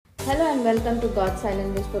Hello and welcome to God's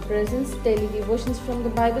Silent Whisper Presents Daily Devotions from the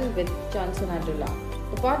Bible with Johnson Adula,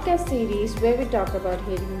 the podcast series where we talk about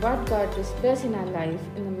hearing what God whispers in our life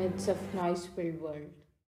in the midst of noise-filled world.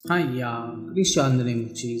 Hi, please share in the name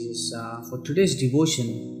of Jesus. For today's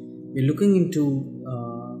devotion, we're looking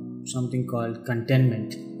into something called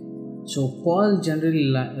contentment. So, Paul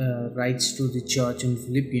generally writes to the church in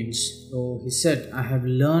Philippians. So, he said, I have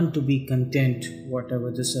learned to be content whatever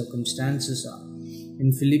the circumstances are.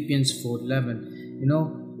 In Philippians 4:11,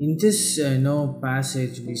 in this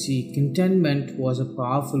passage, we see contentment was a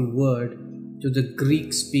powerful word to the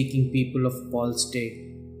Greek-speaking people of Paul's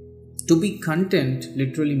day. To be content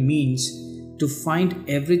literally means to find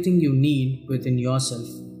everything you need within yourself.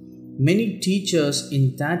 Many teachers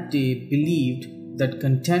in that day believed that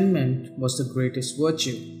contentment was the greatest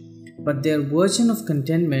virtue, but their version of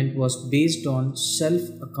contentment was based on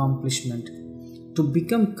self-accomplishment. To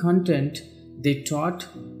become content, they taught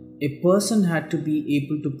a person had to be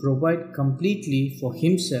able to provide completely for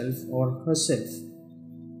himself or herself.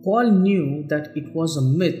 Paul knew that it was a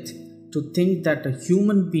myth to think that a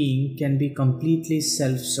human being can be completely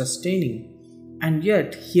self-sustaining. And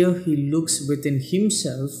yet, here he looks within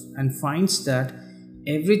himself and finds that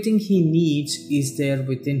everything he needs is there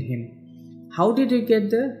within him. How did he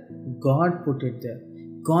get there? God put it there.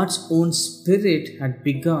 God's own spirit had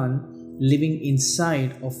begun living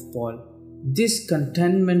inside of Paul. This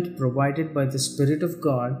contentment provided by the Spirit of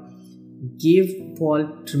God gave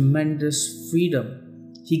Paul tremendous freedom.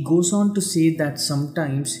 He goes on to say that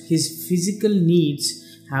sometimes his physical needs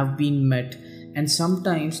have been met and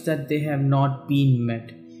sometimes that they have not been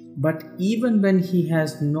met. But even when he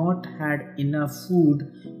has not had enough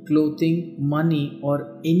food, clothing, money,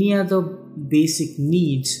 or any other basic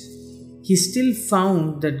needs, he still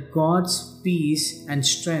found that God's peace and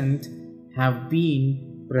strength have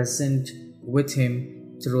been present with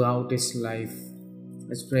him throughout his life.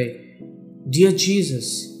 Let's pray. Dear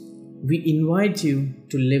Jesus, we invite you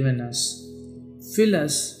to live in us. Fill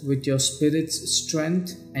us with your Spirit's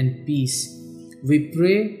strength and peace. We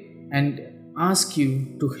pray and ask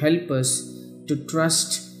you to help us to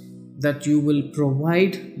trust that you will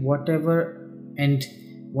provide whatever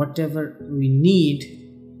we need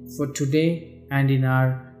for today and in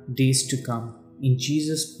our days to come. In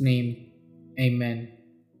Jesus' name, amen.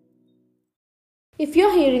 If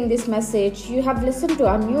you're hearing this message, you have listened to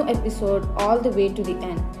our new episode all the way to the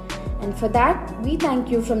end. And for that, we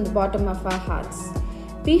thank you from the bottom of our hearts.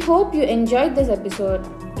 We hope you enjoyed this episode.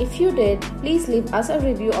 If you did, please leave us a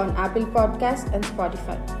review on Apple Podcasts and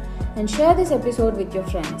Spotify. And share this episode with your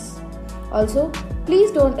friends. Also,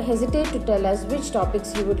 please don't hesitate to tell us which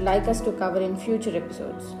topics you would like us to cover in future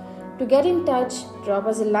episodes. To get in touch, drop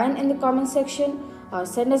us a line in the comment section or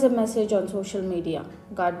send us a message on social media.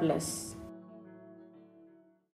 God bless.